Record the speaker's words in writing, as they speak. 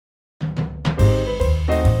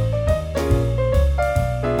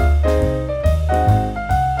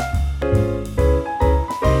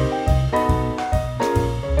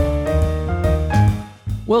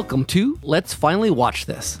Welcome to Let's Finally Watch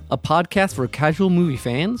This, a podcast for casual movie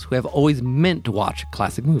fans who have always meant to watch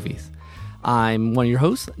classic movies. I'm one of your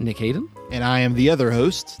hosts, Nick Hayden. And I am the other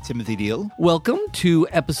host, Timothy Deal. Welcome to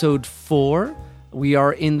episode 4. We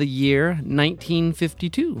are in the year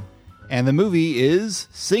 1952. And the movie is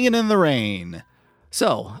Singin' in the Rain.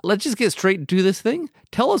 So, let's just get straight into this thing.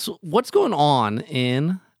 Tell us what's going on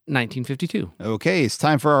in 1952. Okay, it's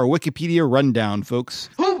time for our Wikipedia rundown, folks.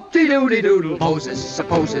 Hoop-de-doodle-doodle. Moses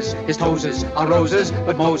supposes his toes are roses,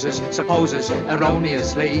 but Moses supposes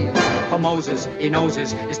erroneously. For Moses, he knows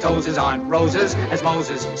his toes aren't roses, as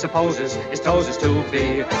Moses supposes his toes to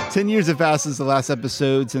be. 10 years have passed since the last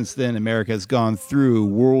episode. Since then, America has gone through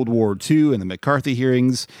World War II and the McCarthy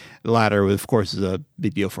hearings. The latter, of course, is a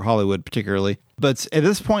big deal for Hollywood, particularly. But at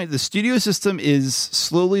this point, the studio system is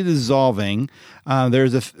slowly dissolving.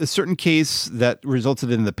 There's a certain case that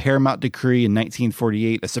resulted in the Paramount Decree in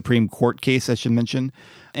 1948, a Supreme Court case, I should mention.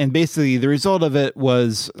 And basically, the result of it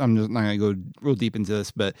was, I'm just not going to go real deep into this,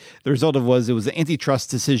 but the result of it was an antitrust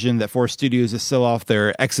decision that forced studios to sell off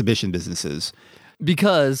their exhibition businesses.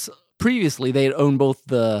 Because previously, they had owned both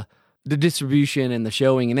the distribution and the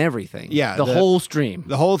showing and everything. Yeah. The whole stream.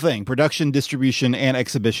 The whole thing. Production, distribution, and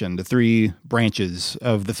exhibition. The three branches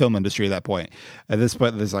of the film industry at that point. At this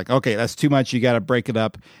point, it's like, okay, that's too much. You got to break it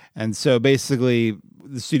up. And so basically,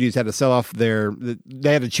 the studios had to sell off they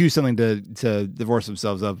had to choose something to divorce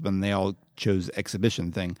themselves of, and they all chose the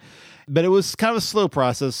exhibition thing. But it was kind of a slow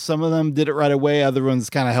process. Some of them did it right away. Other ones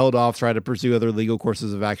kind of held off, tried to pursue other legal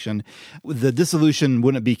courses of action. The dissolution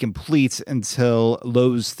wouldn't be complete until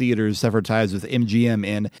Loews Theaters severed ties with MGM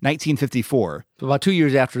in 1954. So about 2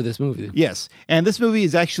 years after this movie. Yes. And this movie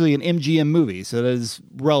is actually an MGM movie, so that is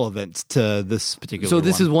relevant to this particular So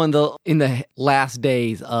this one. is one in the last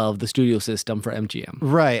days of the studio system for MGM.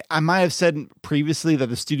 Right. I might have said previously that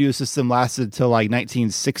the studio system lasted till like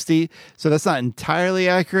 1960, so that's not entirely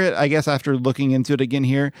accurate, I guess, after looking into it again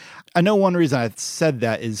here. I know one reason I said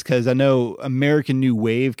that is because I know American New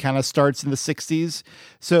Wave kind of starts in the 60s.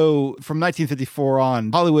 So from 1954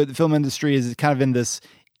 on, Hollywood, the film industry is kind of in this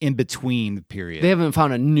in-between period. They haven't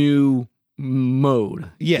found a new mode.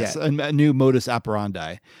 Yes, yet. a new modus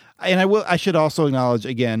operandi. And I should also acknowledge,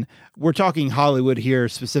 again, we're talking Hollywood here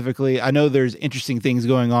specifically. I know there's interesting things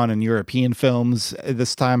going on in European films at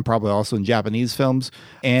this time, probably also in Japanese films.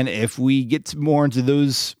 And if we get more into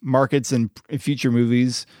those markets in future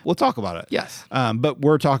movies, we'll talk about it. Yes. But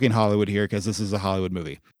we're talking Hollywood here because this is a Hollywood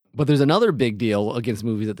movie. But there's another big deal against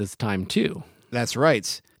movies at this time, too. That's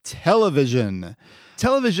right. Television.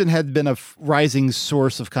 Television had been a rising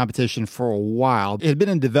source of competition for a while. It had been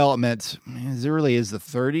in development as early as the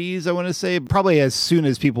 30s, I want to say. Probably as soon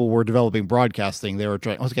as people were developing broadcasting, they were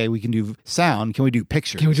trying, okay, we can do sound. Can we do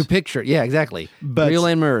pictures? Can we do picture? Yeah, exactly. But, real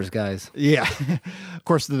and mirrors, guys. Yeah. Of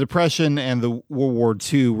course, the Depression and the World War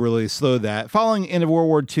II really slowed that. Following the end of World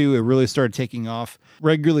War II, it really started taking off.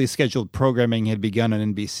 Regularly scheduled programming had begun on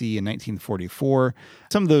NBC in 1944.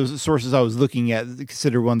 Some of those sources I was looking at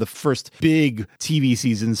consider one of the first big TV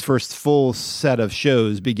season's first full set of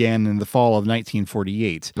shows began in the fall of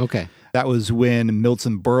 1948. Okay. That was when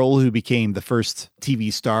Milton Berle, who became the first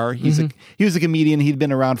TV star, he was a comedian. He'd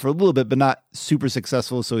been around for a little bit, but not super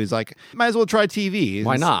successful. So he's like, might as well try TV.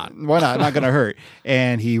 Why not? Why not? Not going to hurt.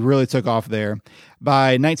 And he really took off there.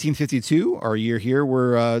 By 1952, our year here,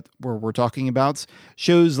 we're talking about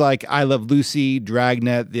shows like I Love Lucy,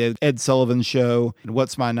 Dragnet, the Ed Sullivan Show, and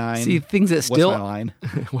What's My Nine? See, things that still... What's My Line?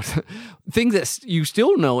 Things that you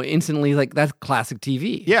still know instantly, like that's classic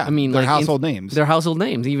TV. Yeah, I mean, they're like, household names. They're household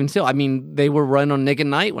names, even still. I mean, they were run on Nick at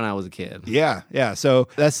Night when I was a kid. Yeah. So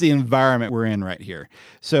that's the environment we're in right here.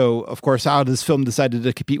 So, of course, how does film decided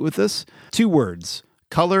to compete with this? 2 words,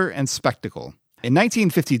 color and spectacle. In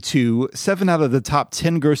 1952, 7 out of the top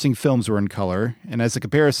 10 grossing films were in color. And as a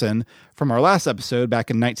comparison, from our last episode back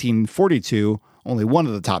in 1942, only 1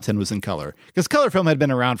 of the top 10 was in color. Because color film had been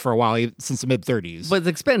around for a while, since the mid-30s. But it's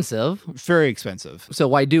expensive. Very expensive. So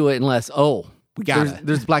why do it unless, we got it.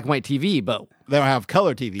 There's black and white TV, but... They don't have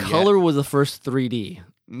color TV yet. Color was the first 3D.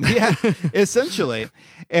 Yeah, essentially.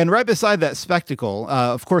 And right beside that spectacle,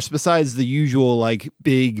 of course, besides the usual like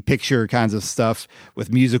big picture kinds of stuff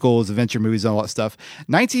with musicals, adventure movies, and all that stuff,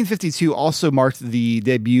 1952 also marked the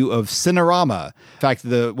debut of Cinerama. In fact,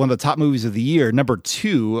 one of the top movies of the year, number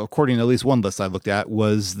 2, according to at least one list I looked at,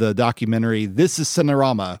 was the documentary This is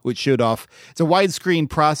Cinerama, which showed off. It's a widescreen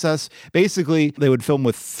process. Basically, they would film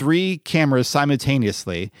with 3 cameras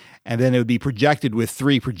simultaneously, and then it would be projected with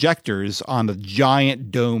 3 projectors on a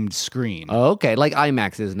giant domed screen. Oh, okay, like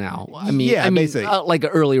IMAX is now. Basically. Like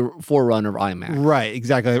an early forerunner of IMAX. Right,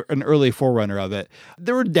 exactly. An early forerunner of it.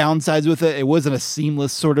 There were downsides with it. It wasn't a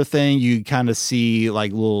seamless sort of thing. You kind of see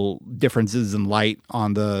like little differences in light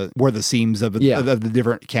on where the seams of the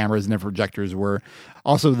different cameras and the projectors were.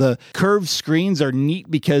 Also, the curved screens are neat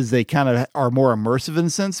because they kind of are more immersive in a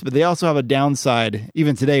sense, but they also have a downside.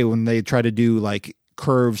 Even today, when they try to do like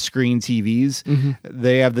curved screen TVs,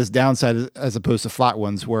 they have this downside as opposed to flat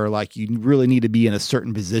ones where like you really need to be in a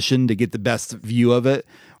certain position to get the best view of it.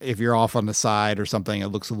 If you're off on the side or something, it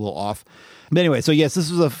looks a little off. But anyway, so yes,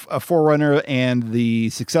 this was a forerunner, and the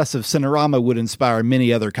success of Cinerama would inspire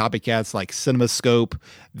many other copycats like CinemaScope,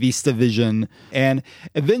 VistaVision, and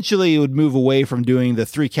eventually it would move away from doing the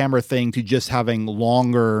 3-camera thing to just having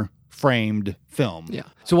longer framed film. Yeah.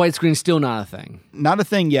 So widescreen's still not a thing. Not a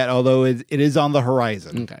thing yet, although it is on the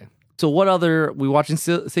horizon. Okay. So what other, we watching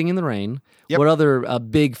Singin' in the Rain. Yep. What other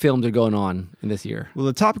big films are going on in this year? Well,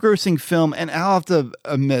 the top grossing film, and I'll have to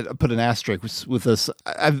put an asterisk with this.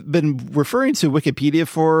 I've been referring to Wikipedia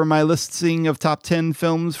for my listing of top 10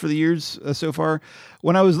 films for the years so far.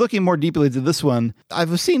 When I was looking more deeply into this one,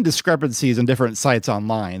 I've seen discrepancies in different sites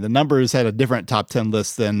online. The numbers had a different top 10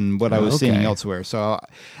 list than what I was seeing elsewhere. So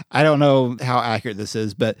I don't know how accurate this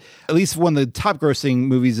is, but at least one of the top grossing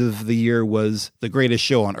movies of the year was The Greatest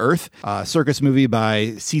Show on Earth, a circus movie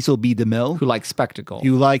by Cecil B. DeMille. Who likes spectacle.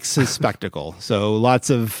 Who likes his spectacle. So lots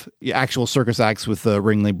of actual circus acts with the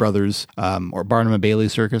Ringling Brothers or Barnum and Bailey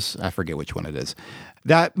Circus. I forget which one it is.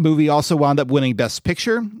 That movie also wound up winning Best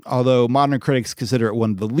Picture, although modern critics consider it one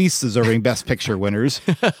of the least deserving Best Picture winners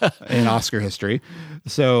in Oscar history.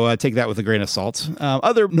 So take that with a grain of salt.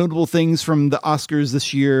 Other notable things from the Oscars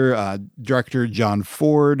this year, director John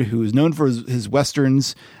Ford, who is known for his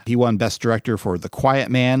Westerns. He won Best Director for The Quiet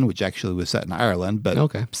Man, which actually was set in Ireland, but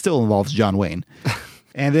still involves John Wayne.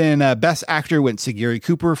 And then Best Actor went to Gary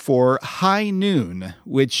Cooper for High Noon,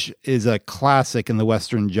 which is a classic in the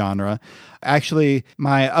Western genre. Actually,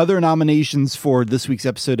 my other nominations for this week's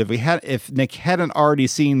episode, if Nick hadn't already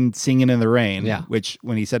seen Singin' in the Rain, which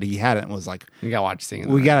when he said he hadn't was like, you gotta watch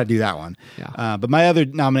Singin'. We gotta do that one. Yeah. But my other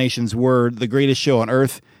nominations were The Greatest Show on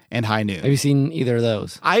Earth and High Noon. Have you seen either of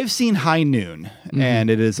those? I've seen High Noon, and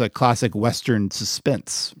it is a classic Western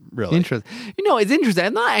suspense. Really interesting. You know, it's interesting.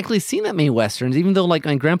 I've not actually seen that many Westerns, even though like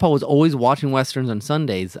my grandpa was always watching Westerns on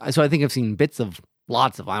Sundays. So I think I've seen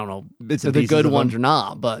lots of, I don't know if they're good ones or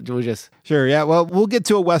not, but we just... Sure, yeah. Well, we'll get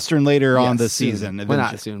to a Western later on this season. Well,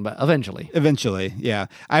 not soon, but eventually. Eventually, yeah.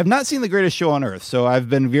 I have not seen The Greatest Show on Earth, so I've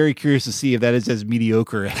been very curious to see if that is as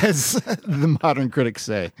mediocre as the modern critics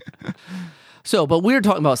say. So, but we're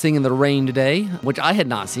talking about Singin' in the Rain today, which I had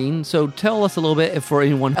not seen. So tell us a little bit, if for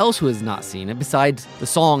anyone else who has not seen it, besides the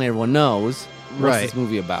song everyone knows, what's this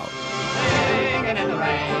movie about? Singing in the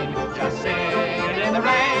rain, just singing in the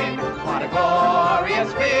rain. What a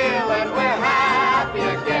glorious feeling, we're happy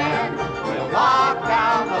again. We'll walk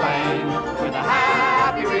down the lane with a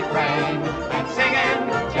happy refrain and singing,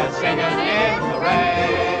 just singing in the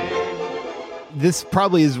rain. This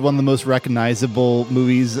probably is one of the most recognizable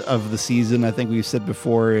movies of the season. I think we've said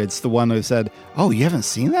before. It's the one we've said, oh, you haven't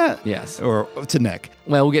seen that? Yes. Or to Nick.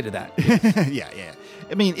 Well, we'll get to that. Yeah.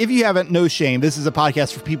 I mean, if you haven't, no shame. This is a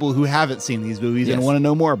podcast for people who haven't seen these movies and want to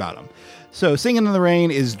know more about them. So Singin' in the Rain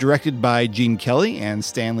is directed by Gene Kelly and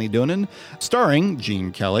Stanley Donen, starring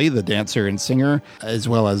Gene Kelly, the dancer and singer, as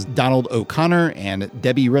well as Donald O'Connor and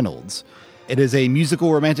Debbie Reynolds. It is a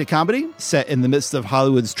musical romantic comedy set in the midst of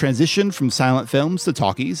Hollywood's transition from silent films to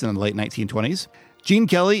talkies in the late 1920s. Gene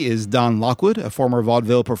Kelly is Don Lockwood, a former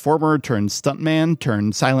vaudeville performer turned stuntman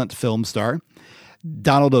turned silent film star.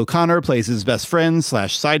 Donald O'Connor plays his best friend /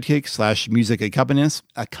 sidekick / music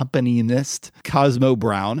accompanist Cosmo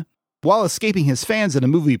Brown. While escaping his fans at a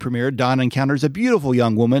movie premiere, Don encounters a beautiful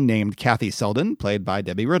young woman named Kathy Selden, played by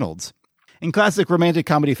Debbie Reynolds. In classic romantic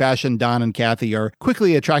comedy fashion, Don and Kathy are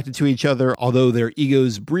quickly attracted to each other, although their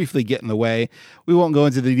egos briefly get in the way. We won't go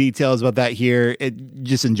into the details about that here.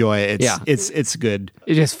 Just enjoy it. It's good.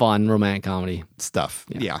 It's just fun, romantic comedy stuff.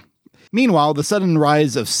 Yeah. Meanwhile, the sudden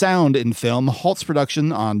rise of sound in film halts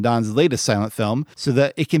production on Don's latest silent film so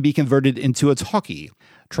that it can be converted into a talkie.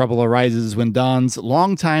 Trouble arises when Don's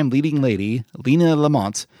longtime leading lady, Lena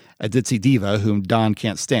Lamont, a ditzy diva whom Don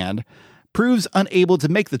can't stand, proves unable to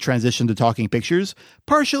make the transition to talking pictures,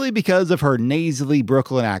 partially because of her nasally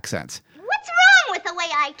Brooklyn accent. What's wrong with the way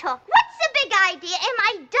I talk? What's the big idea? Am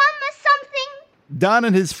I dumb or something? Don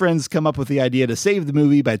and his friends come up with the idea to save the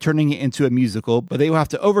movie by turning it into a musical, but they will have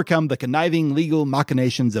to overcome the conniving legal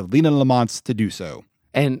machinations of Lena Lamont to do so.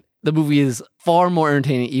 And the movie is far more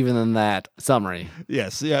entertaining even than that summary.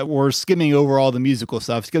 Yes, yeah, we're skimming over all the musical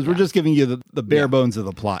stuff because we're just giving you the bare bones of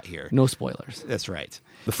the plot here. No spoilers. That's right.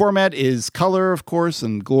 The format is color, of course,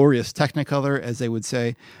 and glorious Technicolor, as they would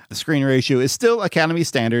say. The screen ratio is still Academy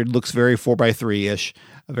standard, looks very 4:3-ish,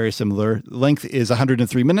 very similar. Length is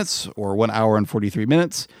 103 minutes, or 1 hour and 43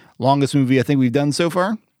 minutes. Longest movie I think we've done so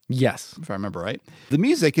far. Yes. If I remember right. The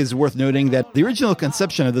music is worth noting that the original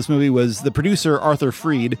conception of this movie was the producer, Arthur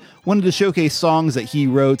Freed, wanted to showcase songs that he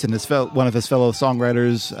wrote and one of his fellow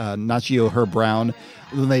songwriters, Nachio Herb Brown,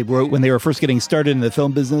 when they were first getting started in the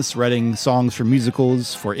film business, writing songs for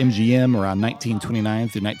musicals for MGM around 1929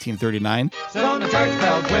 through 1939. Soon the church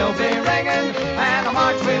bells will be ringing, and I'll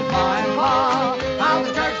march with Ma and Pa. How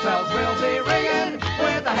the church bells will be ringing,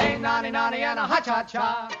 with a hey nonny nonny and a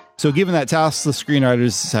ha-cha-cha. So given that task, the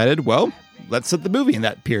screenwriters decided, well, let's set the movie in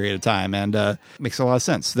that period of time, and makes a lot of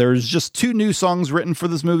sense. There's just 2 new songs written for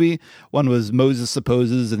this movie. One was Moses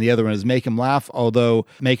Supposes, and the other one is Make 'Em Laugh, although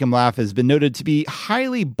Make 'Em Laugh has been noted to be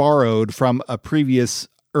highly borrowed from a previous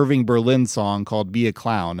Irving Berlin song called Be a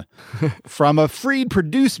Clown from a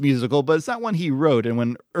Freed-produced musical, but it's not one he wrote. And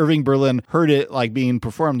when Irving Berlin heard it like being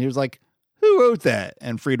performed, he was like, who wrote that?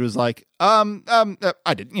 And Freed was like, I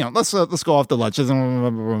did. Let's go off the lunch.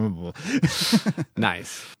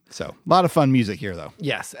 Nice. So a lot of fun music here, though.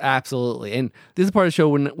 Yes, absolutely. And this is part of the show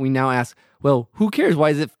when we now ask, well, who cares? Why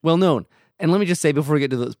is it well known? And let me just say before we get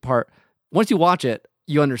to this part, once you watch it,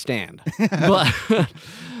 you understand.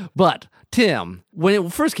 But Tim, when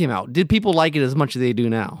it first came out, did people like it as much as they do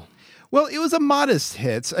now? Well, it was a modest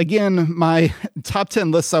hit. Again, my top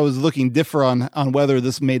 10 lists I was looking differ on whether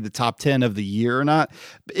this made the top 10 of the year or not.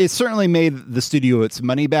 It certainly made the studio its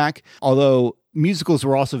money back, although musicals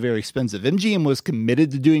were also very expensive. MGM was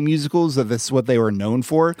committed to doing musicals, that that's what they were known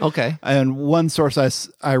for. Okay. And one source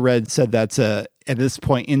I read said that at this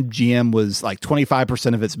point, MGM was like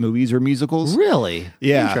 25% of its movies were musicals. Really?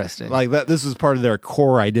 Yeah. Interesting. Like that. This was part of their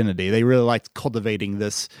core identity. They really liked cultivating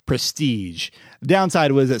this prestige. The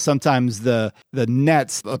downside was that sometimes the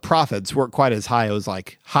profits weren't quite as high. It was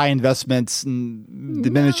like high investments and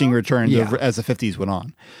diminishing returns as the 50s went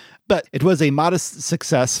on. But it was a modest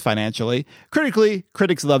success financially. Critically,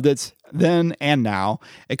 critics loved it then and now.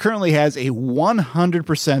 It currently has a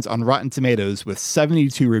 100% on Rotten Tomatoes with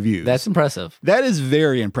 72 reviews. That's impressive. That is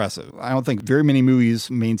very impressive. I don't think very many movies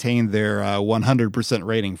maintain their 100%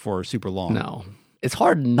 rating for super long. No. It's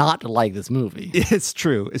hard not to like this movie. It's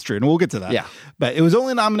true. It's true. And we'll get to that. Yeah. But it was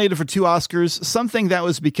only nominated for 2 Oscars. Something that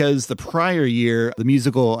was because the prior year, the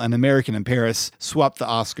musical An American in Paris swapped the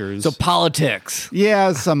Oscars. So politics.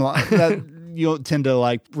 Yeah, that you don't tend to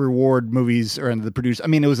like reward movies or the producer. I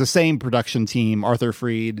mean, it was the same production team, Arthur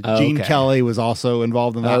Freed. Gene Kelly was also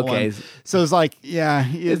involved in that one. So it's like, yeah.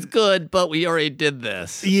 It's good, but we already did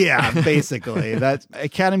this. Yeah, basically. That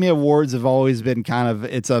Academy Awards have always been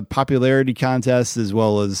it's a popularity contest as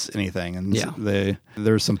well as anything. And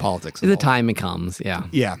there's some politics involved. The time it comes, yeah.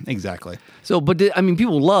 Yeah, exactly. So, but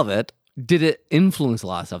people love it. Did it influence a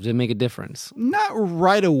lot of stuff? Did it make a difference? Not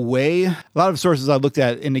right away. A lot of sources I looked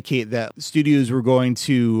at indicate that studios were going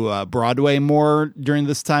to Broadway more during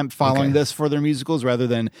this time, following this for their musicals, rather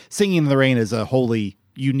than Singing in the Rain as a wholly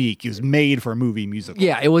unique. It was made for a movie musical.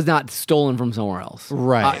 Yeah, it was not stolen from somewhere else.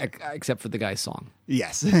 Right. Except for the guy's song.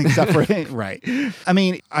 Yes, except for right. I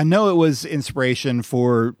mean, I know it was inspiration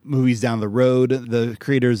for movies down the road. The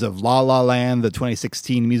creators of La La Land, the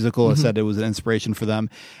 2016 musical, said it was an inspiration for them.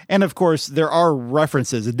 And of course, there are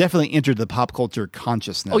references. It definitely entered the pop culture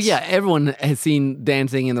consciousness. Oh yeah, everyone has seen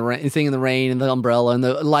Dancing in the Rain, Singing in the Rain, and the umbrella and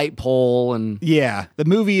the light pole, and yeah, the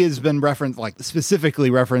movie has been referenced, like specifically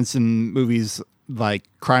referenced in movies like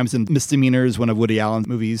Crimes and Misdemeanors, one of Woody Allen's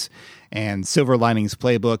movies, and Silver Linings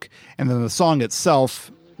Playbook. And then the song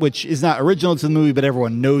itself, which is not original to the movie, but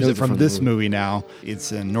everyone knows it from this movie now.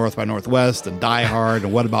 It's in North by Northwest and Die Hard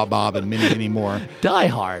and What About Bob and many, many more. Die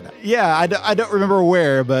Hard? Yeah, I don't remember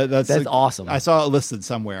where, but that's awesome. I saw it listed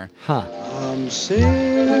somewhere. Huh. I'm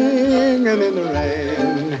singing in the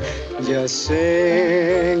rain, just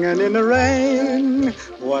singing in the rain.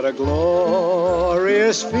 What a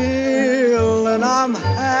glorious feeling, I'm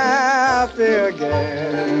happy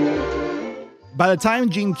again. By the time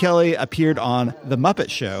Gene Kelly appeared on The Muppet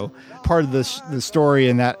Show, part of the story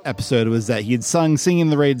in that episode was that he had sung Singing in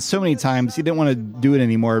the Rain so many times, he didn't want to do it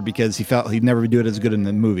anymore because he felt he'd never do it as good in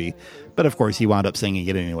the movie. But of course, he wound up singing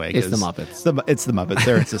it anyway. It's the Muppets. It's the Muppets.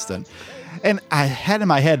 They're insistent. And I had in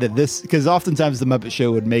my head that this, because oftentimes the Muppet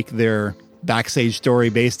Show would make their backstage story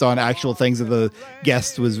based on actual things that the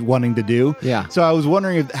guest was wanting to do. Yeah. So I was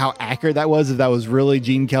wondering how accurate that was, if that was really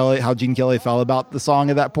Gene Kelly, how Gene Kelly felt about the song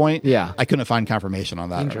at that point. Yeah. I couldn't find confirmation on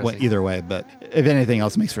that Interesting. either way, but if anything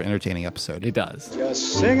else, it makes for an entertaining episode. It does.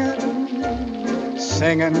 Just singing,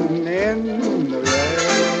 singing in the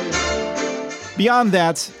rain. Beyond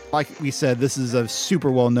that, like we said, this is a super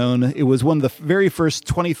well-known. It was one of the very first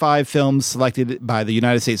 25 films selected by the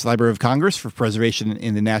United States Library of Congress for preservation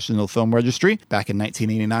in the National Film Registry back in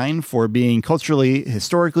 1989 for being culturally,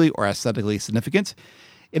 historically, or aesthetically significant.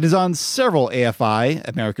 It is on several AFI,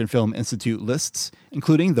 American Film Institute lists,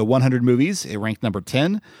 including the 100 Movies, it ranked number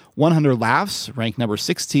 10, 100 Laughs, ranked number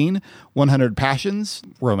 16, 100 Passions,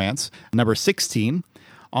 Romance, number 16.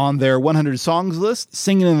 On their 100 songs list,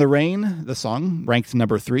 Singin' in the Rain, the song, ranked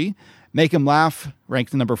number 3. Make 'Em Laugh,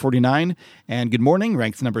 ranked number 49. And Good Morning,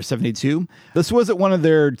 ranked number 72. This wasn't one of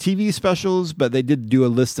their TV specials, but they did do a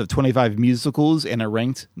list of 25 musicals, and it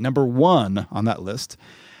ranked number 1 on that list.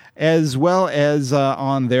 As well as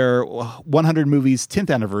on their 100 Movies 10th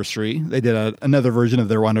anniversary, they did another version of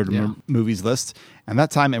their 100 movies list. And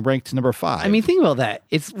that time it ranked number 5. I mean, think about that.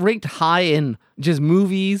 It's ranked high in just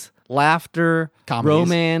movies, laughter, Comedies.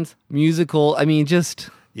 romance, musical. I mean, just...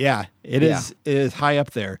 Yeah, it is high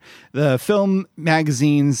up there. The film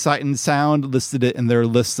magazine Sight and Sound listed it in their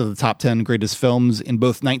list of the top 10 greatest films in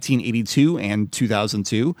both 1982 and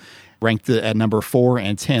 2002, ranked it at number 4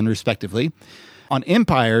 and 10, respectively. On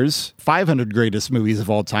Empire's 500 greatest movies of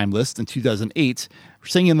all time list in 2008,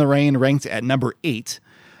 Singin' in the Rain ranked at number 8.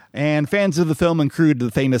 And fans of the film included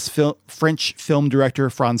the famous French film director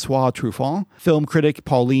Francois Truffaut, film critic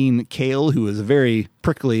Pauline Kael, who is a very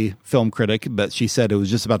prickly film critic, but she said it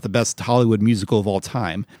was just about the best Hollywood musical of all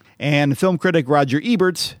time. And film critic Roger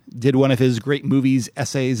Ebert did one of his great movies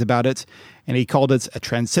essays about it, and he called it a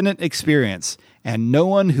transcendent experience, and no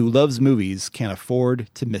one who loves movies can afford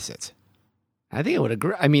to miss it. I think I would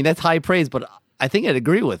agree. I mean, that's high praise, but I think I'd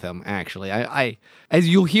agree with him, actually. I as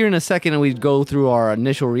you'll hear in a second, and we go through our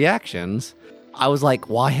initial reactions, I was like,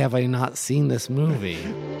 why have I not seen this movie?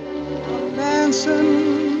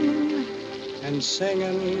 Dancing and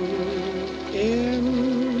singing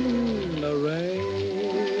in the rain.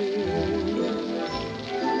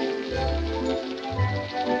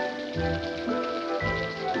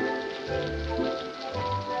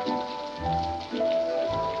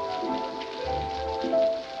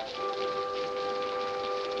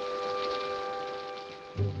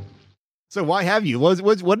 So why have you?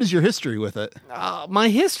 What is your history with it? My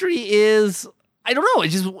history is, I don't know.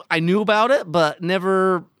 It's just, I knew about it, but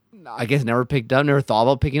never picked up, never thought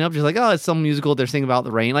about picking up. Just like, oh, it's some musical they're singing about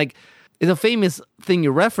the rain. Like, it's a famous thing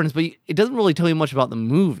you reference, but it doesn't really tell you much about the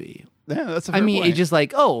movie. Yeah, that's a fair point. It's It's just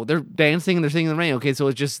like, oh, they're dancing and they're singing in the rain. Okay, so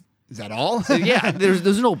it's just... Is that all? Yeah,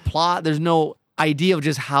 there's no plot. There's no idea of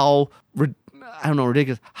just how,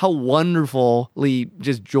 ridiculous, how wonderfully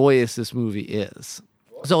just joyous this movie is.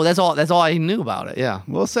 So that's all I knew about it. Yeah.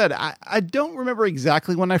 Well said. I don't remember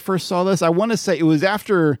exactly when I first saw this. I want to say it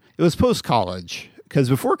was post-college. Because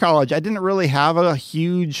before college, I didn't really have a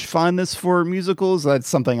huge fondness for musicals. That's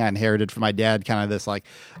something I inherited from my dad, kind of this like,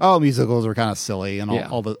 oh, musicals are kind of silly and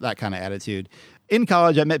all that kind of attitude. In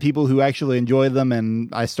college, I met people who actually enjoyed them, and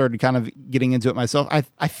I started kind of getting into it myself.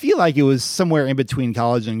 I feel like it was somewhere in between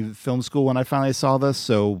college and film school when I finally saw this.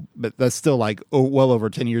 But that's still like well over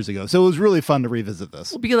 10 years ago. So it was really fun to revisit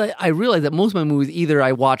this. Well, because I realized that most of my movies, either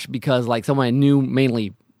I watched because like someone I knew,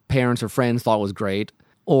 mainly parents or friends, thought was great,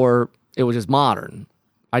 or it was just modern.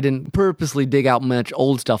 I didn't purposely dig out much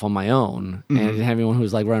old stuff on my own, and I didn't have anyone who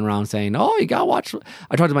was like running around saying, "Oh, you gotta watch."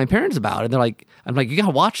 I talked to my parents about it, and I'm like, "You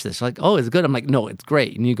gotta watch this." They're like, "Oh, it's good." I'm like, "No, it's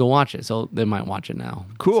great. You need to go watch it." So they might watch it now.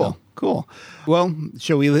 Cool. Well,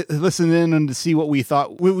 shall we listen in and to see what we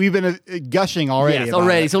thought? We've been gushing already. Yes,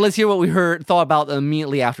 already. So let's hear what we thought about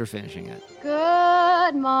immediately after finishing it.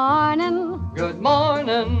 Good morning. Good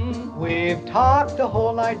morning. We've talked the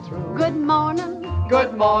whole night through. Good morning.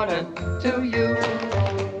 Good morning to you.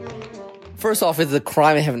 First off, it's a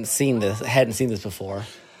crime I hadn't seen this before.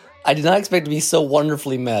 I did not expect it to be so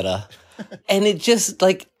wonderfully meta. And it just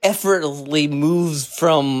like effortlessly moves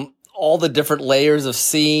from all the different layers of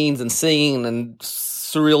scenes and singing and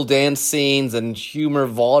surreal dance scenes and humor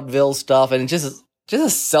vaudeville stuff, and just a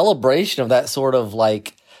celebration of that sort of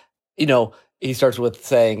like, he starts with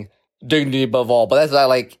saying dignity above all, but that's not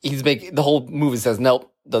like he's making the whole movie says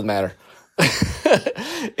nope, doesn't matter.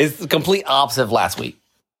 It's the complete opposite of last week.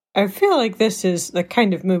 I feel like this is the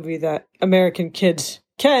kind of movie that American kids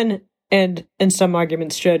can, and in some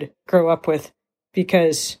arguments should, grow up with,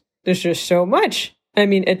 because there's just so much. I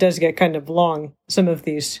mean, it does get kind of long, some of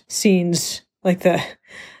these scenes, like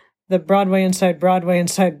the the Broadway inside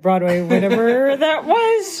Broadway, whatever that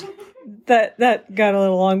was. That got a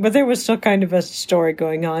little long, but there was still kind of a story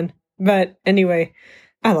going on. But anyway,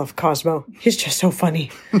 I love Cosmo. He's just so funny.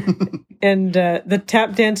 And the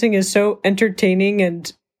tap dancing is so entertaining,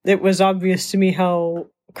 and it was obvious to me how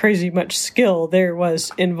crazy much skill there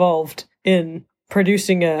was involved in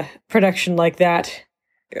producing a production like that.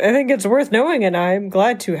 I think it's worth knowing, and I'm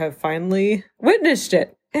glad to have finally witnessed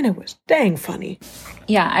it. And it was dang funny.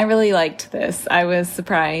 Yeah, I really liked this. I was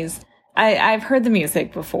surprised. I've heard the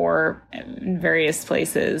music before in various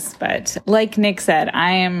places, but like Nick said,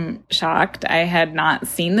 I am shocked. I had not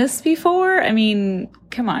seen this before. I mean,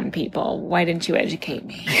 come on, people. Why didn't you educate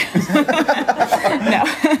me? No.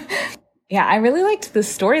 Yeah, I really liked the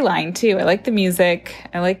storyline, too. I liked the music.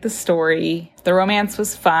 I liked the story. The romance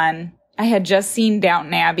was fun. I had just seen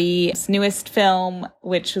Downton Abbey's newest film,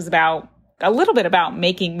 which was a little bit about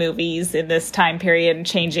making movies in this time period and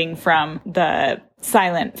changing from the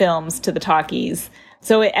silent films to the talkies.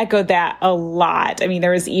 So it echoed that a lot. I mean,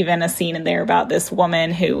 there was even a scene in there about this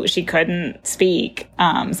woman who she couldn't speak.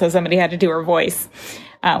 So somebody had to do her voice,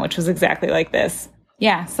 which was exactly like this.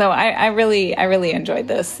 Yeah, so I really enjoyed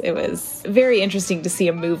this. It was very interesting to see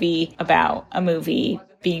a movie about a movie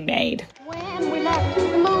being made. When we left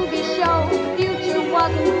the movie show, the future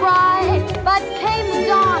wasn't bright. But came the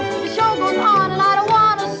dawn, the show goes on, and I don't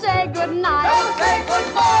want to say goodnight. Don't say good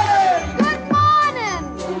morning. Good morning.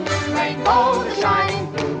 Rainbows are shining.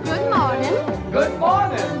 Good morning. Good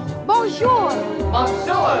morning. Bonjour.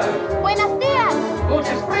 Bonjour. Buenos dias.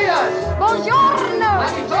 Gutes Frias. Buongiorno.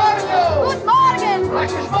 Buongiorno. Good morning.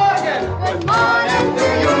 Gutes Morgen. Good morning to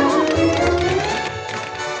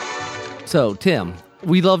you. So, Tim,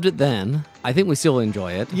 we loved it then. I think we still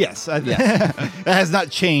enjoy it. Yes. That has not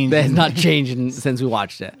changed. That has not changed since we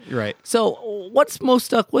watched it. Right. So, what's most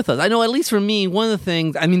stuck with us? I know, at least for me, one of the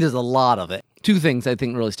things, I mean, there's a lot of it. Two things I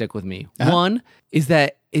think really stick with me. Uh-huh. One is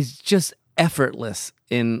that it's just effortless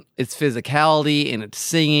in its physicality, in its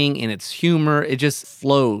singing, in its humor. It just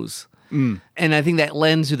flows. And I think that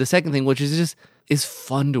lends to the second thing, which is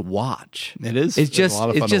fun to watch. It is. It's just a lot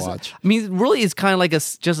of fun to watch. I mean, really, it's kind of like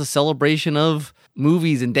just a celebration of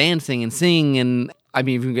movies and dancing and singing, and I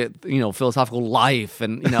mean, you can get philosophical life,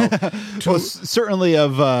 and Well, certainly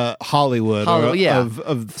of Hollywood or yeah.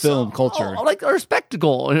 of film culture. like or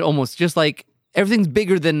spectacle, and almost just like everything's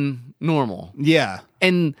bigger than normal, Yeah.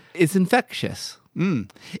 and it's infectious.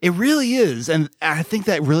 It really is. And I think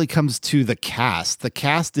that really comes to the cast. The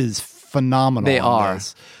cast is phenomenal. They on are.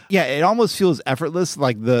 this. Yeah, it almost feels effortless,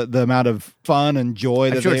 like the amount of fun and joy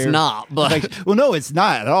that I'm sure it's they're- not, but Like, well, no, it's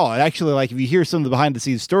not at all. It actually, like, if you hear some of the behind the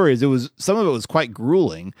scenes stories, some of it was quite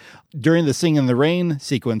grueling. During the Sing in the Rain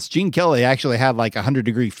sequence, Gene Kelly actually had like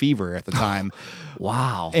 100-degree fever at the time.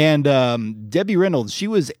 wow, And Debbie Reynolds, she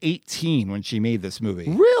was 18 when she made this movie.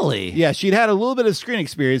 really? Yeah, she'd had a little bit of screen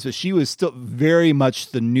experience, but she was still very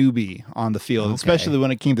much the newbie on the field, especially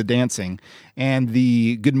when it came to dancing. And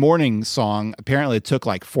the Good Morning song apparently took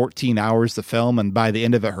like 14 hours to film, and by the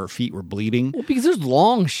end of it, her feet were bleeding. Well, because there's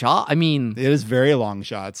long shot. I mean, It is very long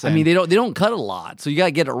shots. I mean, they don't cut a lot, so you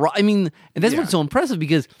gotta get it right. I mean, and that's what's so impressive,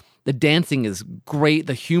 because the dancing is great,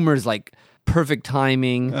 the humor is like perfect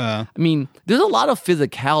timing. I mean, there's a lot of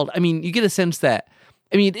physicality. I mean, you get a sense that,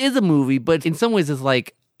 I mean, it is a movie, but in some ways it's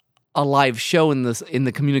like a live show in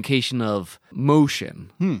the communication of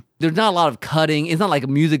motion. There's not a lot of cutting. It's not like a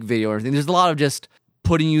music video or anything. There's a lot of just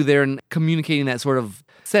putting you there and communicating that sort of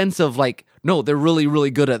sense of like, no, they're really, really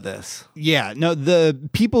good at this. Yeah, no, the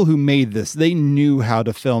people who made this, they knew how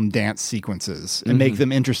to film dance sequences and make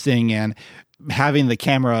them interesting, and having the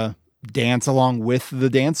camera dance along with the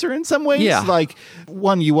dancer in some ways. Yeah. Like,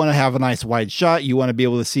 one, you want to have a nice wide shot. You want to be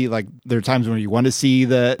able to see, like, there are times when you want to see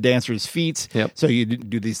the dancer's feet. Yep. So you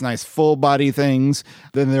do these nice full body things.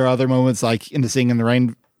 Then there are other moments, like in the Sing in the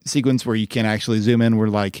Rain sequence, where you can actually zoom in, where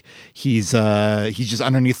like he's just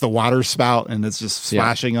underneath the water spout and it's just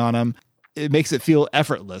splashing on him. It makes it feel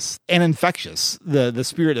effortless and infectious, the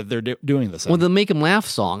spirit of they're doing this. Well, the Make 'Em Laugh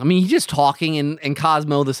song. I mean, he's just talking, and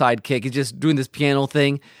Cosmo, the sidekick, is just doing this piano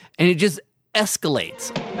thing, and it just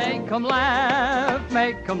escalates. Make 'em laugh.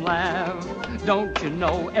 Don't you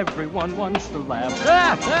know everyone wants to laugh?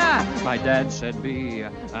 My dad said, be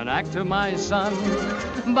an actor, my son,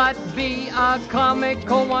 but be a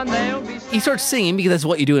comical one. They'll be. He starts singing because that's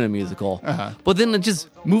what you do in a musical. But then it just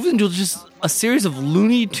moves into just a series of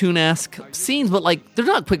Looney Tune-esque scenes, but like they're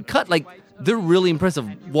not quick cut. Like they're really impressive,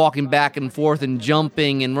 walking back and forth and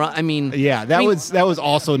jumping and run. I mean, Yeah, that was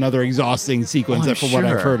also another exhausting sequence. I'm From what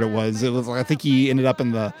I've sure. heard, it was like, I think he ended up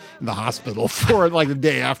in the hospital for like the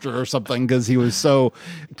day after or something because he was so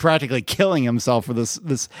practically killing himself for this.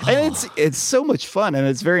 And it's so much fun and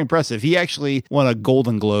it's very impressive. He actually won a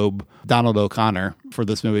Golden Globe, Donald O'Connor, for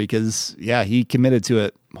this movie because he committed to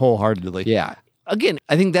it wholeheartedly. yeah. Again,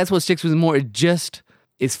 I think that's what sticks with me more. It just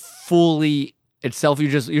is fully itself. You're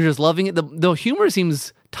just loving it. The humor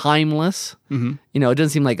seems timeless. Mm-hmm. You know, it doesn't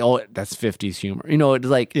seem like, oh, that's 50s humor. You know, it's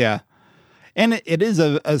like, Yeah. And it is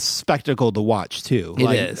a spectacle to watch too. It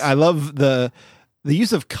is. I love the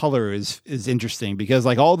use of color is interesting because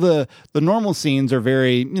like all the normal scenes are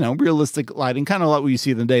very, realistic lighting, kind of like what you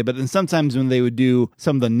see in the day. But then sometimes when they would do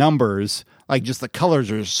some of the numbers, like just the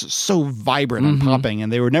colors are so vibrant and popping,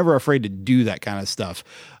 and they were never afraid to do that kind of stuff.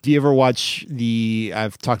 Do you ever watch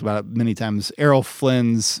I've talked about it many times, Errol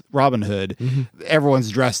Flynn's Robin Hood? Everyone's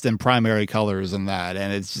dressed in primary colors and that,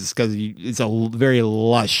 and it's just because it's a very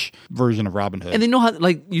lush version of Robin Hood. and they know how,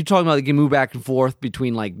 like you're talking about, they can move back and forth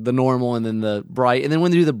between like the normal and then the bright. And then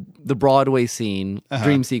when they do the Broadway scene,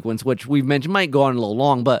 dream sequence, which we've mentioned might go on a little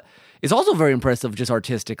long, but it's also very impressive just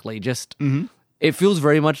artistically. Just it feels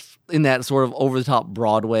very much in that sort of over the top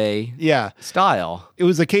Broadway style. It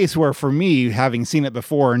was a case where, for me, having seen it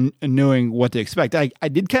before and knowing what to expect, I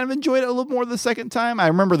did kind of enjoy it a little more the second time. I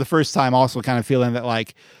remember the first time also kind of feeling that,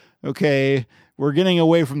 like, okay, we're getting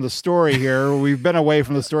away from the story here. We've been away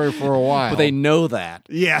from the story for a while. But they know that.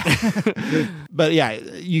 Yeah. But yeah,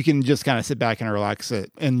 you can just kind of sit back and relax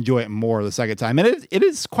it, enjoy it more the second time. And it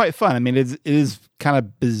is quite fun. I mean, it is kind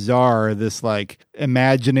of bizarre, this like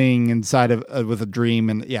imagining inside of with a dream.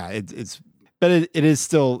 And yeah, but it is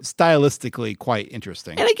still stylistically quite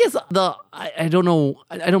interesting. And I guess I don't know,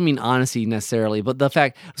 I don't mean honesty necessarily, but the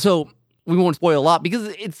fact, so we won't spoil a lot because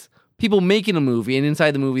it's people making a movie, and inside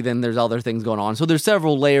the movie then there's other things going on. So there's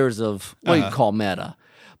several layers of what you call meta.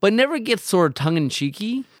 But it never gets sort of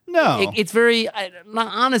tongue-in-cheeky. No. It's very,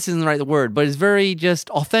 not honest isn't the right word, but it's very just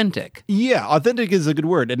authentic. Yeah, authentic is a good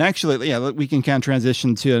word. And actually, we can kind of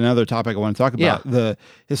transition to another topic I want to talk about, the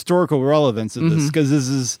historical relevance of this, because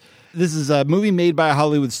this is a movie made by a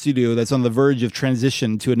Hollywood studio that's on the verge of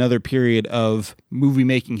transition to another period of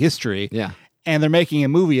movie-making history. Yeah. And they're making a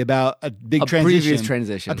movie about a previous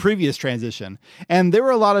transition. A previous transition. And there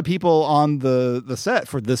were a lot of people on the set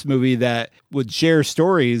for this movie that would share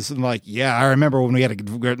stories and like, yeah, I remember when we had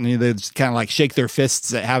they just kind of like shake their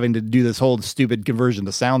fists at having to do this whole stupid conversion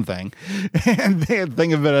to sound thing. And they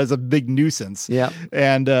think of it as a big nuisance. Yeah.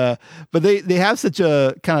 And, but they have such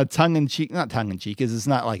a kind of tongue-in-cheek, not tongue-in-cheek, because it's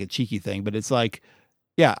not like a cheeky thing, but it's like,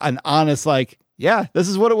 yeah, an honest, like, yeah, this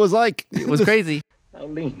is what it was like. It was crazy. Now,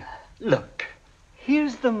 Lena, look.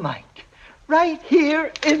 Here's the mic. Right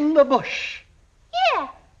here in the bush. Yeah.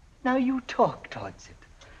 Now you talk towards it.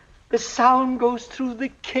 The sound goes through the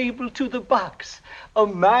cable to the box. A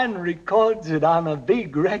man records it on a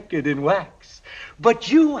big record in wax.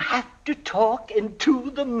 But you have to talk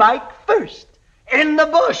into the mic first. In the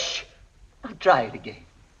bush. Now try it again.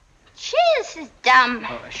 Gee, this is dumb.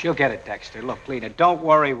 Oh, she'll get it, Dexter. Look, Lena, don't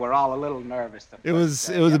worry. We're all a little nervous. It was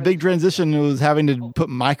a big transition. It was having to put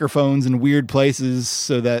microphones in weird places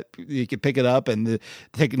so that you could pick it up, and the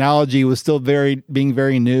technology was still being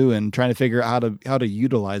very new and trying to figure out how to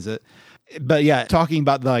utilize it. But yeah, talking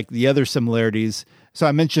about like the other similarities. So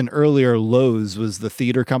I mentioned earlier, Lowe's was the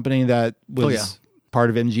theater company that was part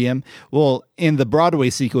of MGM. Well, in the Broadway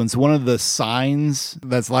sequence, one of the signs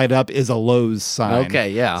that's light up is a Lowe's sign. Okay,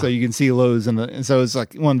 yeah. So you can see Lowe's and so it's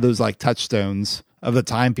like one of those like touchstones of the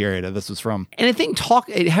time period that this was from. And I think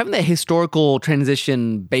having that historical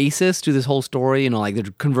transition basis to this whole story, like they're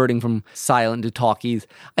converting from silent to talkies,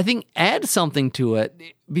 I think adds something to it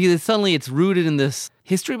because suddenly it's rooted in this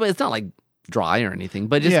history, but it's not like dry or anything,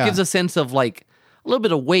 but it just gives a sense of like a little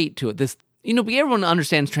bit of weight to it. This, everyone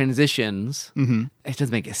understands transitions. Mm-hmm. It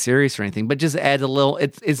doesn't make it serious or anything, but just adds a little,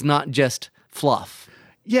 it's not just fluff.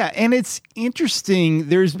 Yeah, and it's interesting.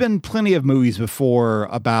 There's been plenty of movies before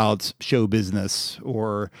about show business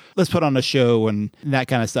or let's put on a show and that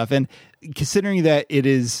kind of stuff. And considering that it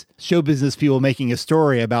is show business people making a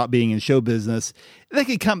story about being in show business, that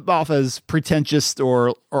could come off as pretentious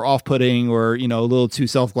or off-putting or, a little too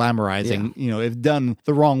self-glamorizing, if done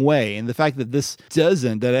the wrong way. And the fact that this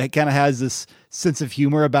doesn't, that it kind of has this sense of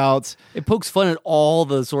humor about... It pokes fun at all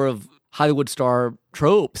the sort of Hollywood star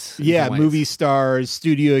tropes. Yeah, movie stars,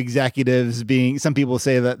 studio executives being... Some people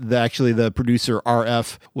say that actually the producer,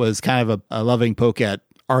 RF, was kind of a loving poke at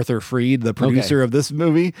Arthur Freed, the producer of this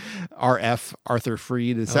movie. RF, Arthur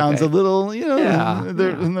Freed. It sounds a little,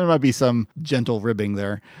 there might be some gentle ribbing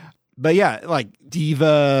there. But yeah, like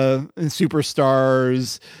diva and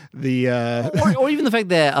superstars, the or even the fact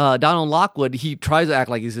that Donald Lockwood, he tries to act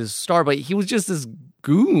like he's a star, but he was just this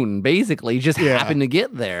goon, basically. He just happened to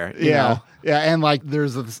get there. You know? Yeah, and like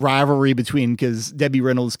there's this rivalry between, because Debbie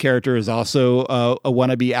Reynolds' character is also a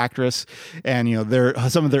wannabe actress, and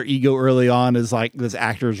some of their ego early on is like this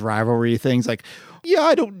actors rivalry things like, yeah,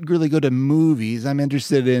 I don't really go to movies. I'm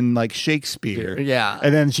interested in like Shakespeare. Yeah.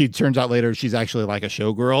 And then she turns out later she's actually like a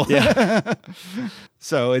showgirl. Yeah.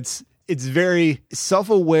 So it's very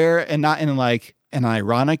self-aware and not in like an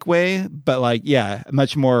ironic way, but like, yeah,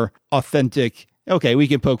 much more authentic. Okay, we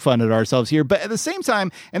can poke fun at ourselves here. But at the same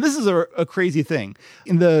time, and this is a crazy thing,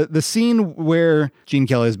 in the scene where Gene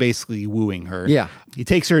Kelly is basically wooing her, he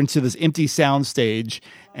takes her into this empty sound stage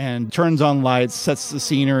and turns on lights, sets the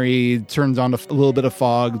scenery, turns on a little bit of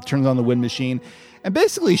fog, turns on the wind machine, and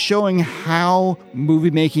basically showing how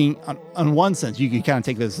movie making, on one sense, you can kind of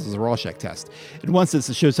take this as a Rorschach test. In one sense,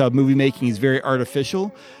 it shows how movie making is very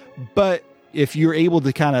artificial, but if you're able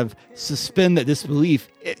to kind of suspend that disbelief,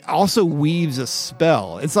 it also weaves a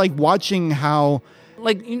spell. It's like watching how...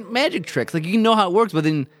 Like magic tricks. Like, you know how it works, but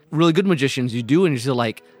then really good magicians, you do, and you're still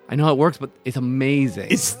like, I know how it works, but it's amazing.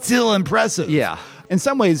 It's still impressive. Yeah. In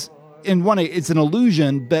some ways, it's an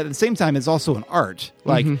illusion, but at the same time, it's also an art.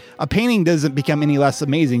 Like, a painting doesn't become any less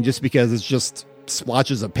amazing just because it's just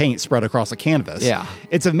swatches of paint spread across a canvas. Yeah.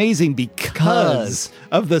 It's amazing because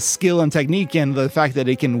of the skill and technique, and the fact that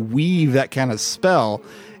it can weave that kind of spell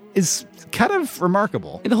is kind of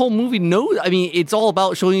remarkable. And the whole movie knows, I mean, it's all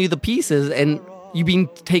about showing you the pieces and you being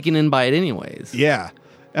taken in by it anyways. Yeah.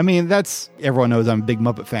 I mean, everyone knows I'm a big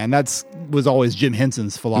Muppet fan. Was always Jim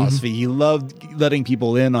Henson's philosophy. He loved letting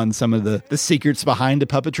people in on some of the secrets behind the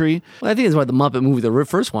puppetry. Well, I think that's why the Muppet movie, the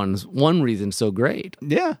first one reason, so great.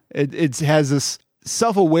 Yeah. It has this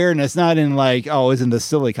self-awareness, not in like, isn't this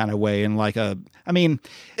silly kind of way. And like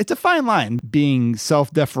it's a fine line being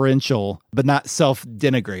self-deferential, but not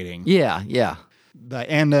self-denigrating. Yeah, yeah.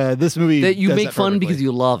 And this movie that you does make that fun perfectly. because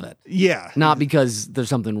you love it. Yeah. Not because there's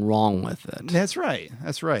something wrong with it. That's right.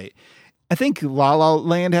 I think La La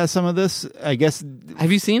Land has some of this, I guess. Have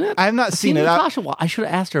you seen it? I have not seen it. Natasha, I should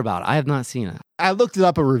have asked her about it. I have not seen it. I looked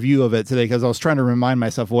up a review of it today because I was trying to remind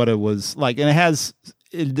myself what it was like. And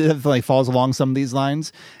it definitely falls along some of these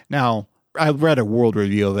lines. Now, I read a world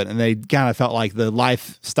review of it, and they kind of felt like the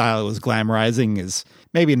lifestyle it was glamorizing is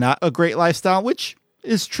maybe not a great lifestyle, which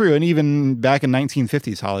is true. And even back in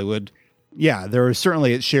 1950s Hollywood, yeah, there was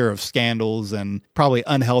certainly a share of scandals and probably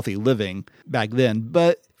unhealthy living back then.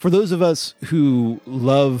 But for those of us who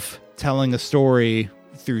love telling a story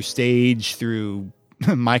through stage, through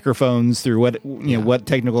microphones, through what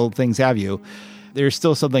technical things have you, there's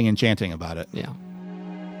still something enchanting about it. Yeah.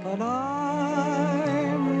 But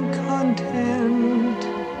I'm content.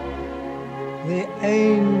 The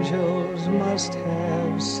angels must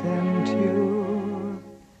have sent you,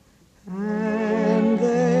 and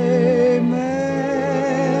they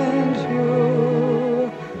meant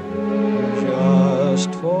you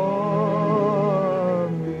just for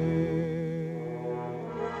me.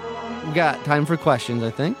 We got time for questions,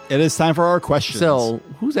 I think. It is time for our questions. So,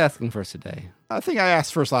 who's asking first today? I think I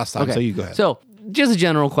asked first last time, so you go ahead. So, just a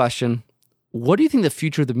general question. What do you think the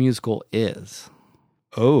future of the musical is?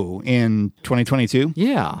 Oh, in 2022?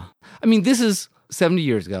 Yeah. I mean, this is 70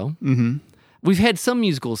 years ago. Mm-hmm. We've had some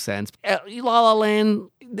musicals since. La La Land,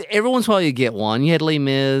 every once in a while you get one. You had Les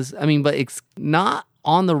Mis. I mean, but it's not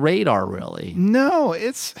on the radar, really. No,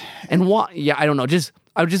 it's... And what? Yeah, I don't know.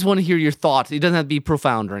 I just want to hear your thoughts. It doesn't have to be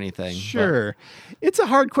profound or anything. Sure. It's a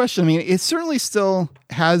hard question. I mean, it certainly still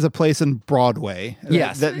has a place in Broadway.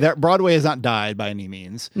 Yes. That Broadway has not died by any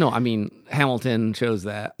means. No, I mean, Hamilton shows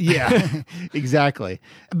that. Yeah, exactly.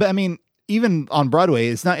 But I mean, even on Broadway,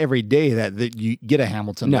 it's not every day that you get a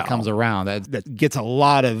Hamilton that comes around that gets a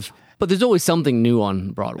lot of... But there's always something new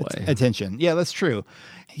on Broadway. Attention. Yeah, that's true.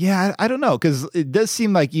 Yeah, I don't know, because it does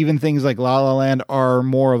seem like even things like La La Land are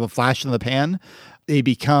more of a flash in the pan. They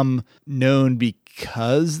become known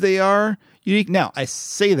because they are unique. Now, I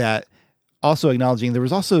say that also acknowledging there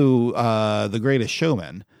was also The Greatest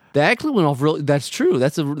Showman. That actually went off really. That's true.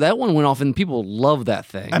 That one went off, and people love that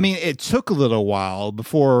thing. I mean, it took a little while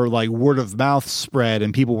before like word of mouth spread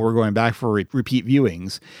and people were going back for repeat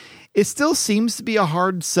viewings. It still seems to be a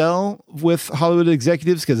hard sell with Hollywood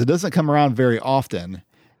executives because it doesn't come around very often.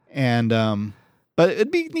 And but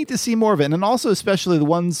it'd be neat to see more of it. And also especially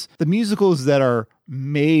the musicals that are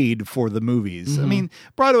made for the movies. Mm-hmm. I mean,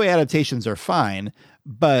 Broadway adaptations are fine,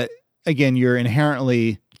 but again, you're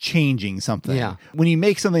inherently changing something. Yeah. When you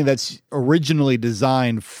make something that's originally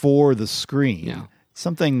designed for the screen,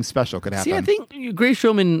 something special could happen. See, I think Great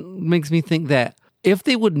Showman makes me think that if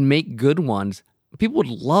they would make good ones, people would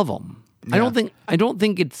love them. Yeah. I don't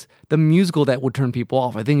think it's the musical that would turn people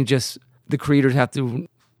off. I think it's just the creators have to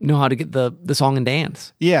know how to get the song and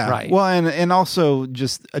dance. Yeah. Right. Well, and also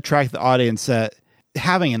just attract the audience that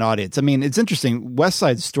having an audience. I mean, it's interesting. West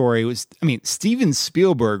Side Story was, Steven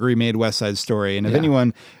Spielberg remade West Side Story. And if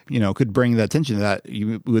anyone, could bring the attention to that,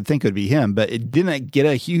 you would think it would be him, but it didn't get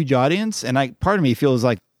a huge audience. And part of me feels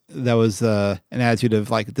like that was an attitude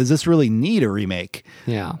of like, does this really need a remake?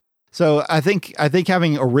 Yeah. So I think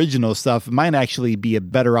having original stuff might actually be a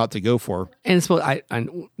better route to go for. And it's I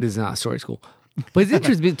this is not a story school, but it's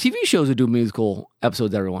interesting. TV shows would do musical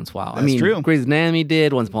episodes every once in a while. That's true. Grey's Anatomy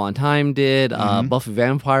did, Once Upon a Time did, Buffy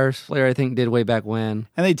Vampire Slayer I think did way back when.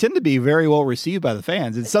 And they tend to be very well received by the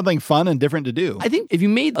fans. It's something fun and different to do. I think if you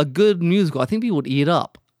made a good musical, I think people would eat it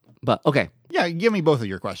up. But okay. Yeah, give me both of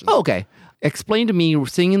your questions. Oh, okay. Explain to me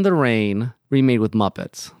Singin' in the Rain remade with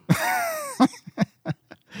Muppets.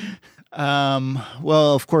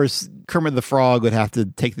 Well, of course, Kermit the Frog would have to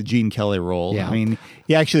take the Gene Kelly role. Yeah. I mean,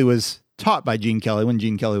 he actually was taught by Gene Kelly when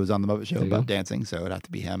Gene Kelly was on the Muppet Show about dancing, so it would have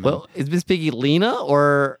to be him. Well, is Miss Piggy Lena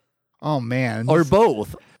or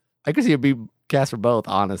both? I could see it be cast for both,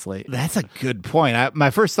 honestly. That's a good point.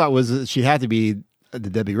 My first thought was that she'd have to be the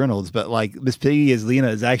Debbie Reynolds, but like Miss Piggy as Lena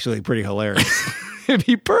is actually pretty hilarious. It'd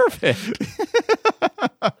be perfect.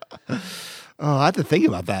 Oh, I have to think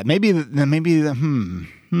about that. Maybe.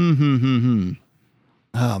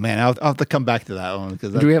 Oh man, I'll have to come back to that one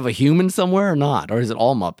because do we have a human somewhere or not, or is it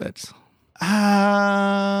all Muppets?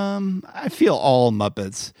 I feel all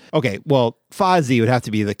Muppets. Okay, well, Fozzie would have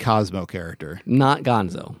to be the Cosmo character, not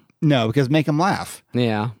Gonzo. No, because make him laugh.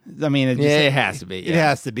 Yeah, I mean, it has to be. Yeah. It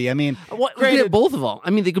has to be. I mean, what? You could have both of them.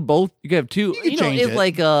 I mean, they could both. You could have two. It's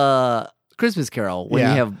like a Christmas Carol when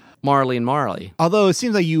you have Marley and Marley. Although it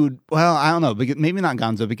seems like you would, well, I don't know, because maybe not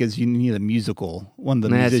Gonzo because you need a musical. One of the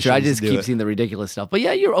musicians. That's true. I just keep seeing the ridiculous stuff. But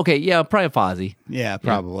yeah, you're okay. Yeah, probably Fozzie. Yeah,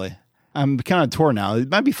 probably. Yeah. I'm kind of torn now. It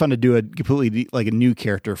might be fun to do a completely like a new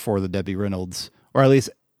character for the Debbie Reynolds, or at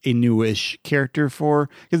least a newish character for,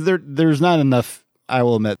 because there's not enough. I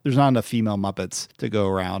will admit, there's not enough female Muppets to go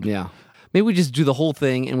around. Yeah. Maybe we just do the whole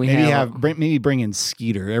thing and maybe bring in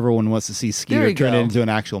Skeeter. Everyone wants to see Skeeter turn it into an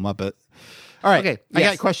actual Muppet. All right. Okay. I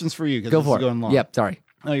got questions for you. Go for it. Going long. Yep. Sorry.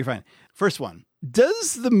 No, you're fine. First one.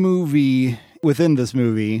 Does the movie, within this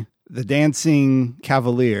movie, The Dancing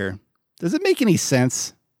Cavalier, does it make any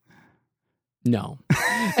sense? No.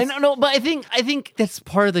 And no, but I think that's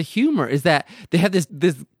part of the humor is that they have this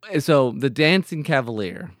so The Dancing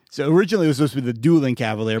Cavalier. So originally it was supposed to be the Dueling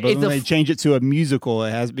Cavalier, but when they change it to a musical,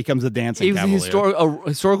 it becomes the Dancing Cavalier. It was a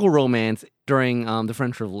historical romance during the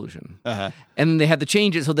French Revolution. And then they had to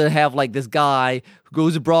change it so they have like this guy who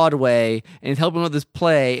goes to Broadway and is helping with this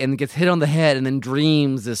play and gets hit on the head and then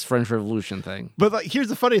dreams this French Revolution thing. But like, here's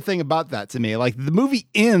the funny thing about that to me. Like the movie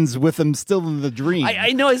ends with him still in the dream.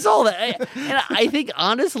 I know, I saw that. And I think,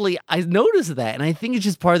 honestly, I noticed that. And I think it's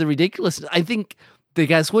just part of the ridiculousness. I think they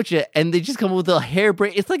gotta switch it, and they just come up with a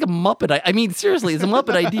hairbrain. It's like a Muppet. I mean, seriously, it's a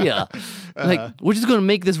Muppet idea. Like, we're just gonna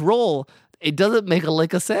make this role. It doesn't make a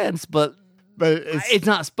lick of sense, but it's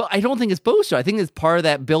not. I don't think it's supposed to. I think it's part of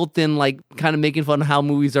that built-in, like, kind of making fun of how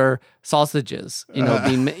movies are sausages. You know,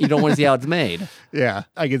 you don't want to see how it's made. Yeah,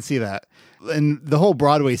 I can see that. And the whole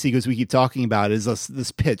Broadway sequence we keep talking about is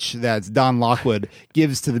this pitch that Don Lockwood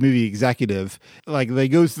gives to the movie executive. Like they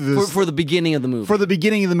go through this for the beginning of the movie. For the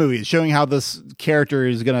beginning of the movie, showing how this character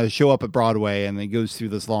is going to show up at Broadway, and it goes through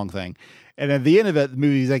this long thing. And at the end of it, the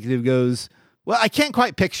movie executive goes, "Well, I can't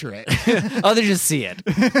quite picture it." Oh, they just see it.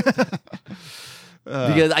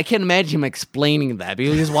 Because I can't imagine him explaining that.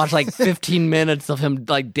 Because you just watch like 15 minutes of him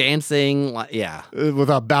like dancing, with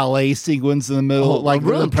a ballet sequence in the middle, like a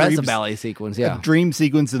real impressive ballet sequence. Yeah, a dream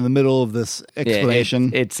sequence in the middle of this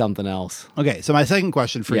explanation. It's something else. Okay, so my second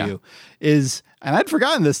question for you is, and I'd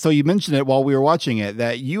forgotten this till you mentioned it while we were watching it,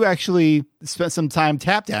 that you actually spent some time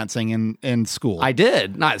tap dancing in school. I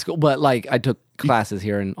did, not at school, but like I took classes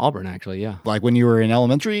here in Auburn, actually. Yeah, like when you were in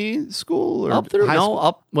elementary school or up through high school?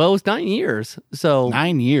 Up. Well, it was 9 years. So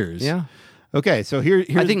 9 years. Yeah. Okay, so here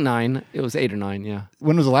I think 9. It was 8 or 9. Yeah.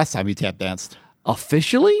 When was the last time you tap danced?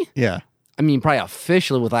 Officially? Yeah. I mean, probably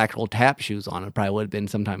officially with actual tap shoes on. It probably would have been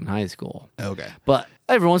sometime in high school. Okay. But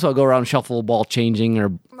every once in a while, I'll go around, shuffle ball changing,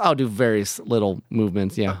 or I'll do various little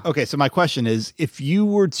movements. Yeah. Okay. So my question is, if you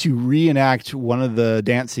were to reenact one of the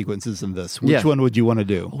dance sequences in this, which one would you want to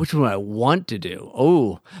do? Which one would I want to do?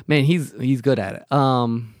 Oh, man, he's good at it. I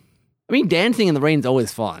mean, dancing in the rain is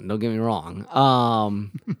always fun. Don't get me wrong.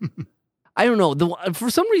 I don't know. For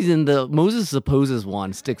some reason, the Moses Supposes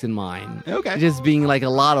one sticks in mind. Okay. Just being like a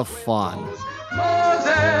lot of fun.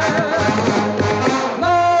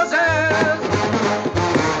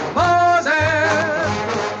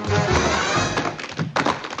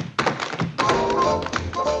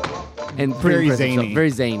 And Very impressive zany. stuff. Very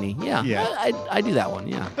zany. Yeah. Yeah. I do that one.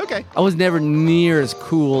 Yeah. Okay. I was never near as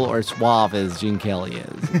cool or suave as Gene Kelly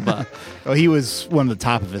is, but Well, he was one of the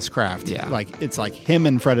top of his craft. Yeah. Like, it's like him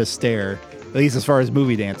and Fred Astaire, at least as far as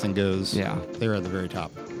movie dancing goes. Yeah. They're at the very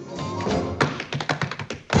top.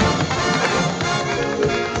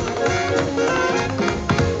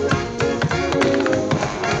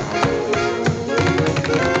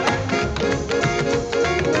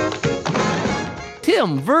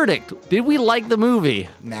 Tim, verdict. Did we like the movie?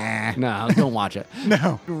 Nah. No, don't watch it.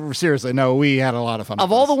 No. Seriously, no, we had a lot of fun. Of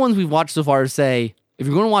with all this. the ones we've watched so far, say, if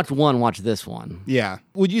you're going to watch one, watch this one. Yeah.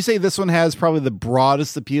 Would you say this one has probably the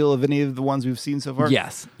broadest appeal of any of the ones we've seen so far?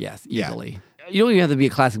 Yes, yes, Yeah. easily. You don't even have to be a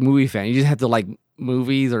classic movie fan. You just have to like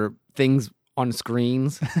movies or things on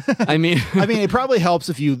screens. I mean, I mean, it probably helps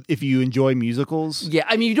if you enjoy musicals. yeah,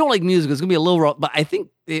 I mean, you don't like music, it's going to be a little rough, but I think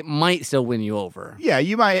it might still win you over. Yeah,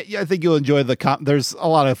 you might. Yeah, I think you'll enjoy there's a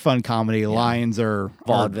lot of fun comedy lines or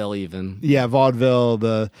Vaudeville, even. Yeah,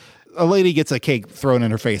 vaudeville. A lady gets a cake thrown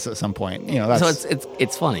in her face at some point. You know, that's So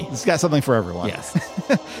it's funny. it's got something for everyone. Yes,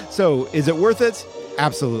 So, is it worth it?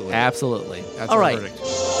 Absolutely. absolutely. That's All our right. verdict.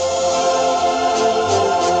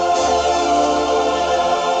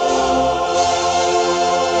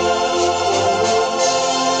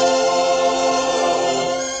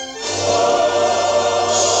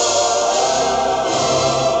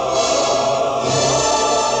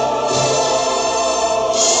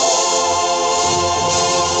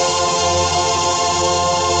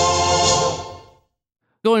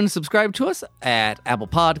 Go and subscribe to us at Apple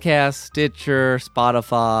Podcasts, Stitcher,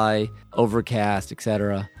 Spotify, Overcast,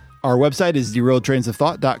 etc. Our website is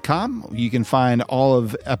derailedtrainsofthought.com. You can find all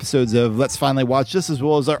of episodes of Let's Finally Watch This as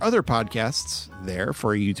well as our other podcasts there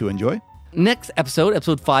for you to enjoy. Next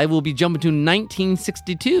episode 5, we'll be jumping to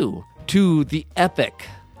 1962 to the epic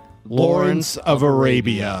Lawrence of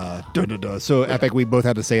Arabia. Dun-dun-dun. So epic, we both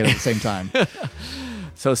had to say it at the same time.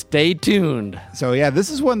 So stay tuned. So yeah,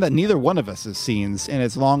 this is one that neither one of us has seen, and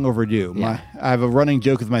it's long overdue. Yeah. I have a running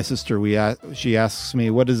joke with my sister. She asks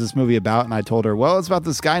me, "What is this movie about?" And I told her, "Well, it's about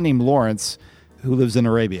this guy named Lawrence who lives in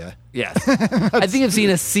Arabia." Yes. I think I've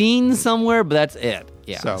seen a scene somewhere, but that's it.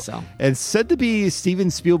 Yeah. So. It's said to be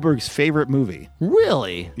Steven Spielberg's favorite movie.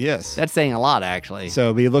 Really? Yes. That's saying a lot, actually.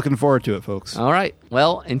 So be looking forward to it, folks. All right.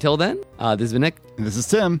 Well, until then, this has been Nick. And this is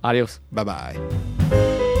Tim. Adios. Bye bye.